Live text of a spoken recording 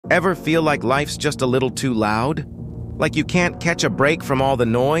Ever feel like life's just a little too loud? Like you can't catch a break from all the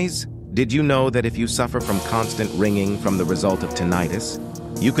noise? Did you know that if you suffer from constant ringing from the result of tinnitus,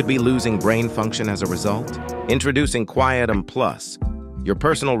 you could be losing brain function as a result? Introducing Quietum Plus, your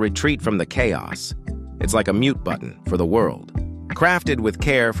personal retreat from the chaos. It's like a mute button for the world. Crafted with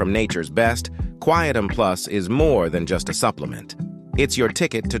care from nature's best, Quietum Plus is more than just a supplement. It's your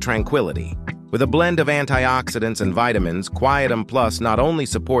ticket to tranquility. With a blend of antioxidants and vitamins, Quietum Plus not only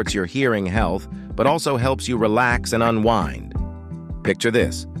supports your hearing health, but also helps you relax and unwind. Picture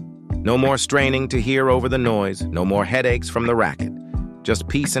this. No more straining to hear over the noise, no more headaches from the racket. Just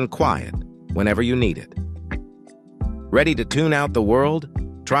peace and quiet whenever you need it. Ready to tune out the world?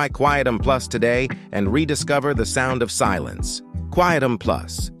 Try Quietum Plus today and rediscover the sound of silence. Quietum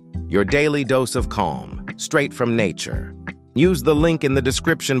Plus, your daily dose of calm, straight from nature. Use the link in the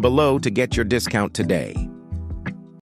description below to get your discount today.